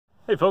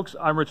Hey folks,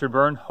 I'm Richard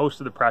Byrne, host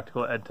of the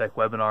Practical EdTech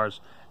webinars,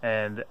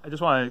 and I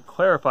just want to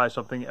clarify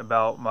something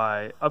about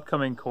my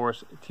upcoming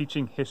course,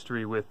 Teaching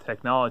History with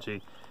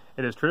Technology.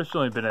 It has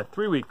traditionally been a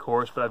 3-week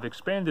course, but I've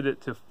expanded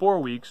it to 4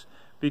 weeks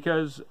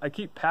because I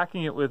keep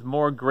packing it with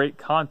more great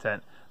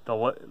content. The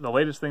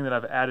latest thing that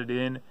I've added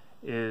in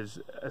is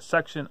a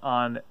section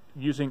on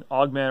using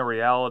augmented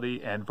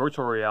reality and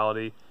virtual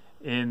reality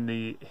in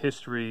the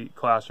history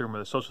classroom or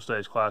the social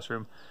studies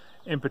classroom.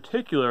 In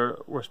particular,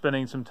 we're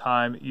spending some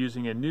time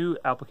using a new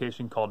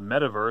application called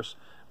Metaverse,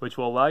 which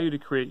will allow you to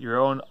create your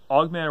own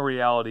augmented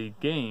reality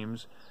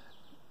games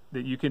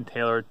that you can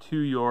tailor to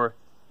your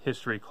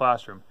history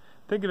classroom.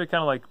 Think of it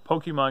kind of like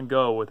Pokemon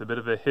Go with a bit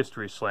of a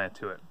history slant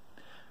to it.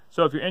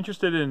 So if you're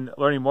interested in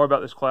learning more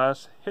about this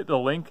class, hit the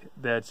link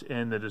that's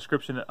in the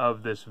description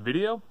of this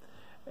video,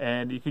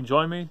 and you can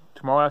join me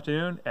tomorrow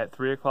afternoon at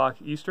 3 o'clock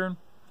Eastern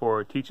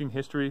for Teaching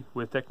History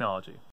with Technology.